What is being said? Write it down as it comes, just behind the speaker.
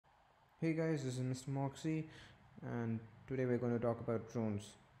Hey guys, this is Mr.Moxie, and today we're going to talk about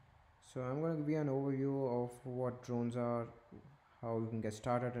drones. So I'm going to give you an overview of what drones are, how you can get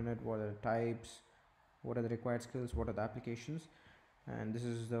started in it, what are the types, what are the required skills, what are the applications. And this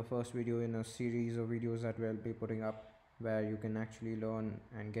is the first video in a series of videos that we'll be putting up where you can actually learn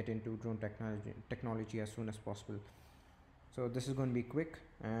and get into drone technology as soon as possible. So this is going to be quick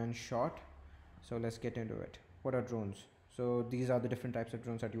and short. So let's get into it. What are drones? So these are the different types of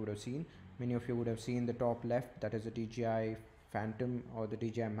drones that you would have seen. Many of you would have seen the top left, that is the DJI Phantom or the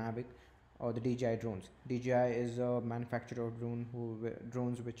DJI Mavic or the DJI drones. DJI is a manufacturer of drones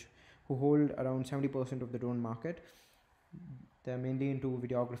who hold around 70% of the drone market. They're mainly into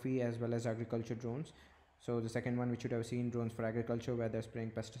videography as well as agriculture drones. So the second one, which you would have seen, drones for agriculture, where they're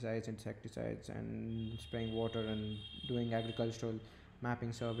spraying pesticides, insecticides, and spraying water and doing agricultural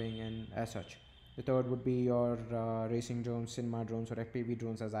mapping, surveying, and as such. The third would be your racing drones, cinema drones, or FPV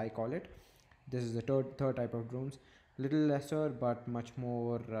drones, as I call it. This is the third type of drones, little lesser but much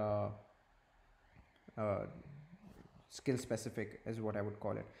more uh, skill specific is what I would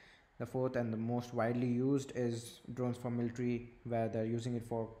call it. The fourth and the most widely used is drones for military, where they're using it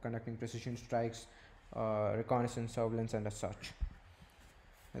for conducting precision strikes, reconnaissance, surveillance, and as such.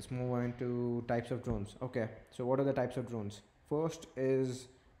 Let's move on to types of drones. Okay, so what are the types of drones? First is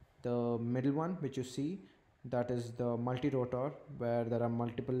the middle one, which you see, that is the multi-rotor, where there are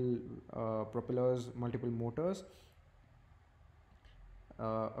multiple propellers, multiple motors.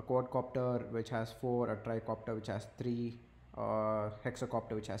 A quadcopter which has 4, a tricopter which has 3,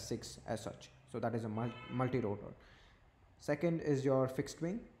 hexacopter which has 6, as such. So that is a multi-rotor. Second is your fixed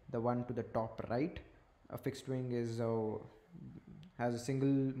wing, the one to the top right. A fixed wing is has a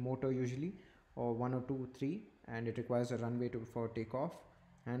single motor usually, or 1 or 2, 3, and it requires a runway for takeoff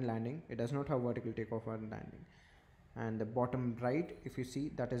and landing. It does not have vertical takeoff or landing. And the bottom right, if you see,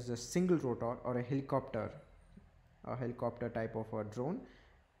 that is a single rotor or a helicopter type of a drone,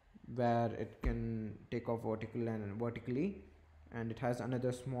 where it can take off vertically, and it has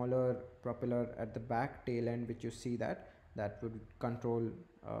another smaller propeller at the back tail end, which you see that would control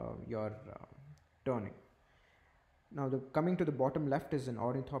your turning. Now coming to the bottom left is an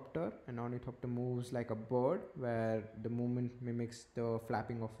ornithopter. An ornithopter moves like a bird, where the movement mimics the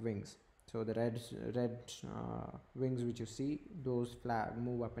flapping of wings. So the red wings which you see, those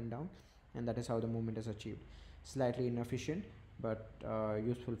move up and down, and that is how the movement is achieved. Slightly inefficient, but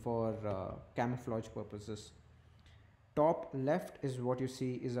useful for camouflage purposes. Top left is what you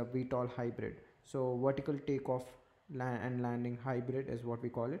see is a VTOL hybrid. So vertical takeoff and landing hybrid is what we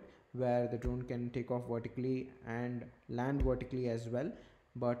call it, where the drone can take off vertically and land vertically as well,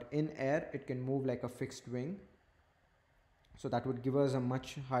 but in air it can move like a fixed wing. So that would give us a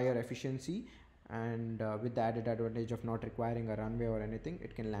much higher efficiency, and with the added advantage of not requiring a runway or anything,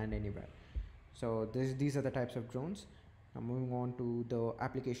 it can land anywhere. So these are the types of drones. Now moving on to the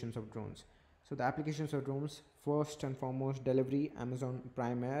applications of drones. So the applications of drones, first and foremost, delivery. Amazon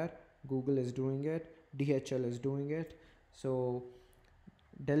Prime Air, Google is doing it, DHL is doing it. So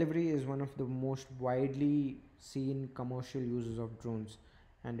delivery is one of the most widely seen commercial uses of drones,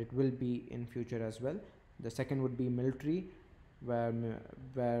 and it will be in future as well. The second would be military, where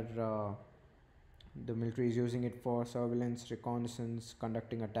the military is using it for surveillance, reconnaissance,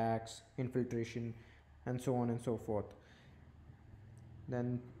 conducting attacks, infiltration, and so on and so forth.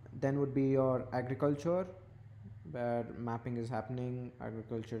 Then would be your agriculture, where mapping is happening,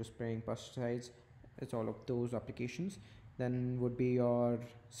 agriculture spraying pesticides. It's all of those applications. Then would be your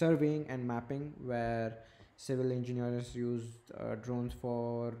surveying and mapping, where civil engineers use drones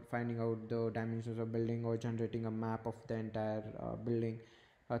for finding out the dimensions of building or generating a map of the entire building,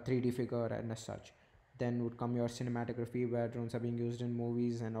 a 3D figure, and as such. Then would come your cinematography, where drones are being used in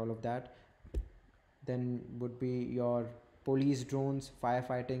movies and all of that. Then would be your police drones,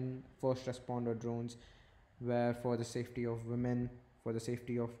 firefighting, first responder drones, where for the safety of women, for the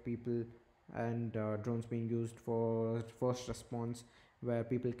safety of people, and drones being used for first response, where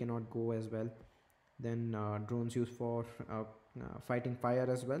people cannot go as well. Then drones used for fighting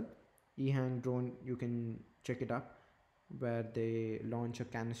fire as well. E-hang drone, you can check it up, where they launch a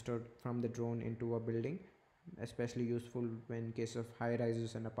canister from the drone into a building, especially useful in case of high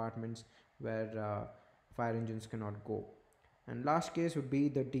rises and apartments where fire engines cannot go. And last case would be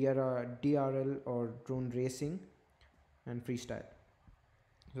the DRL, or drone racing and freestyle.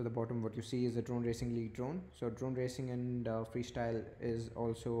 So the bottom what you see is the drone racing league drone. So drone racing and freestyle is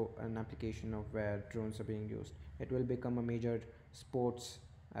also an application of where drones are being used. It will become a major sports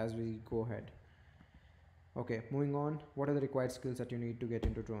as we go ahead. Okay, moving on. What are the required skills that you need to get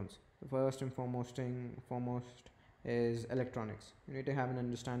into drones? The first and foremost is electronics. You need to have an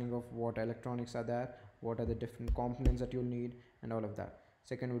understanding of what electronics are there, what are the different components that you'll need, and all of that.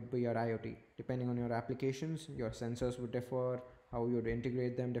 Second would be your IoT. Depending on your applications, your sensors would differ, how you would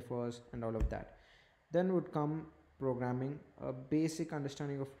integrate them differs, and all of that. Then would come programming. A basic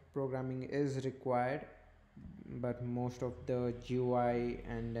understanding of programming is required, but most of the GUI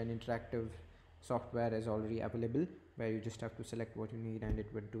and an interactive software is already available, where you just have to select what you need and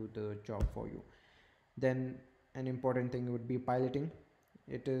it would do the job for you. Then an important thing would be piloting.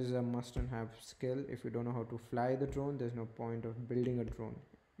 It is a must and have skill. If you don't know how to fly the drone, there's no point of building a drone.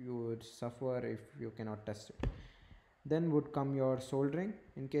 You would suffer if you cannot test it. Then would come your soldering.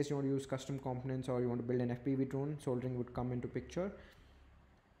 In case you want to use custom components or you want to build an FPV drone, soldering would come into picture.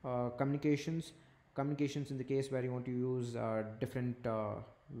 Communications in the case where you want to use different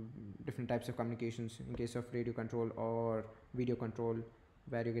types of communications. In case of radio control or video control,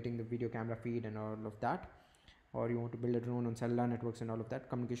 where you're getting the video camera feed and all of that, or you want to build a drone on cellular networks and all of that,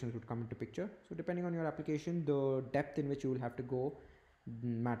 communications would come into picture. So depending on your application, the depth in which you will have to go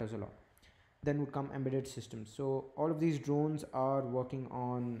matters a lot. Then would come embedded systems. So all of these drones are working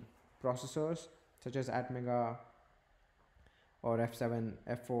on processors such as Atmega or F7,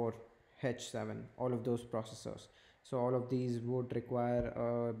 F4, H7, all of those processors. So all of these would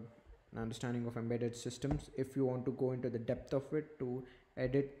require an understanding of embedded systems if you want to go into the depth of it to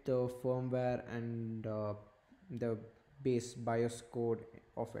edit the firmware and the base BIOS code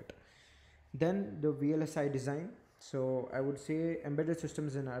of it. Then the VLSI design. So I would say embedded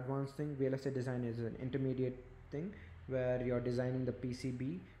systems is an advanced thing. VLSI design is an intermediate thing where you're designing the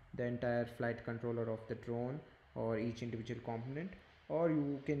PCB, the entire flight controller of the drone, or each individual component, or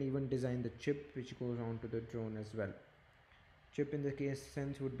you can even design the chip which goes onto the drone as well. Chip in the case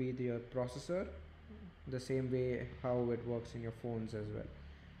sense would be the processor, the same way how it works in your phones as well.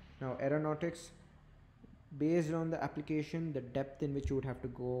 Now aeronautics, based on the application, the depth in which you would have to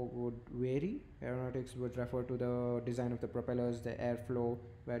go would vary. Aeronautics would refer to the design of the propellers, the airflow,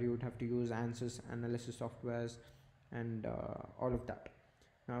 where you would have to use ANSYS analysis softwares and all of that.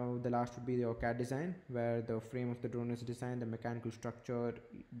 Now the last would be your CAD design, where the frame of the drone is designed, the mechanical structure,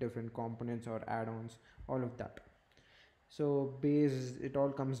 different components or add-ons, all of that. So it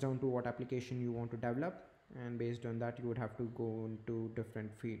all comes down to what application you want to develop, and based on that you would have to go into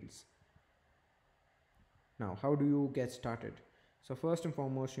different fields. Now, how do you get started? So first and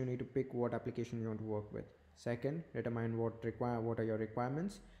foremost, you need to pick what application you want to work with. Second, determine what are your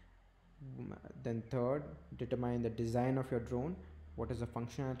requirements. Then third, determine the design of your drone. What is the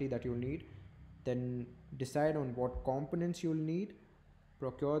functionality that you'll need? Then decide on what components you'll need.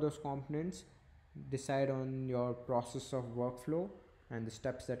 Procure those components. Decide on your process of workflow and the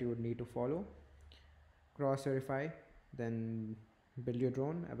steps that you would need to follow. Cross verify, then build your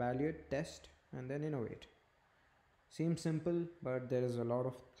drone, evaluate, test, and then innovate. Seems simple, but there is a lot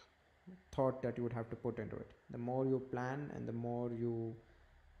of thought that you would have to put into it. The more you plan and the more you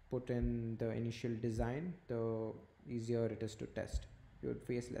put in the initial design, the easier it is to test. You would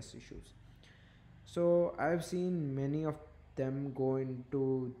face less issues. So I've seen many of them go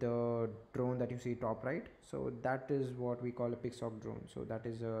into the drone that you see top right. So that is what we call a Pixoc drone. So that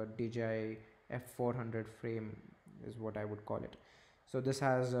is a DJI F400 frame is what I would call it. So this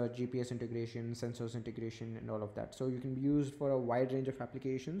has GPS integration, sensors integration, and all of that. So you can be used for a wide range of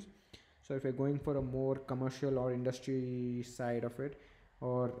applications. So if you're going for a more commercial or industry side of it,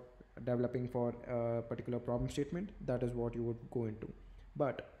 or developing for a particular problem statement, that is what you would go into.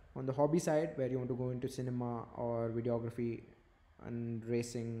 But on the hobby side, where you want to go into cinema or videography and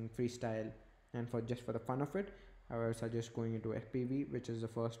racing, freestyle, and for just for the fun of it, I would suggest going into FPV, which is the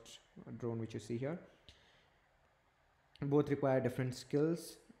first drone which you see here. Both require different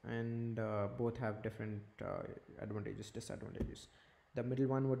skills and both have different advantages, disadvantages. The middle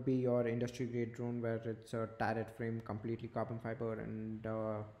one would be your industry grade drone, where it's a turret frame, completely carbon fiber, and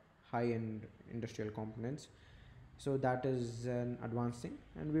high-end industrial components. So that is an advanced thing,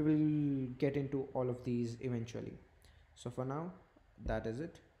 and we will get into all of these eventually. So for now, that is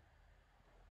it.